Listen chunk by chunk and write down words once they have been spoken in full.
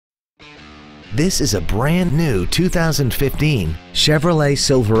This is a brand new 2015 Chevrolet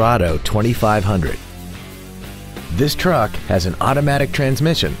Silverado 2500. This truck has an automatic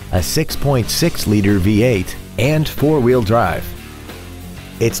transmission, a 6.6-liter V8, and four-wheel drive.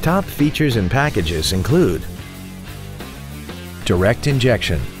 Its top features and packages include direct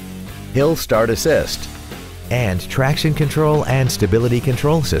injection, hill start assist, and traction control and stability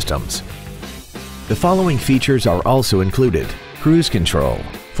control systems. The following features are also included: cruise control,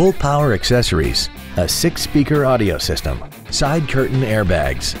 full power accessories, a 6-speaker audio system, side curtain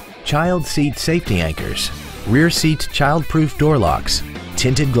airbags, child seat safety anchors, rear seat child-proof door locks,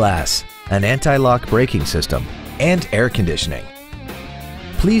 tinted glass, an anti-lock braking system, and air conditioning.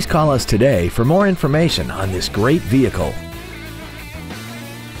 Please call us today for more information on this great vehicle.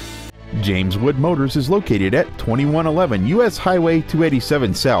 James Wood Motors is located at 2111 US Highway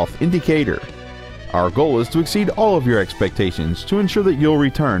 287 South in Decatur. Our goal is to exceed all of your expectations to ensure that you'll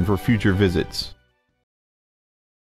return for future visits.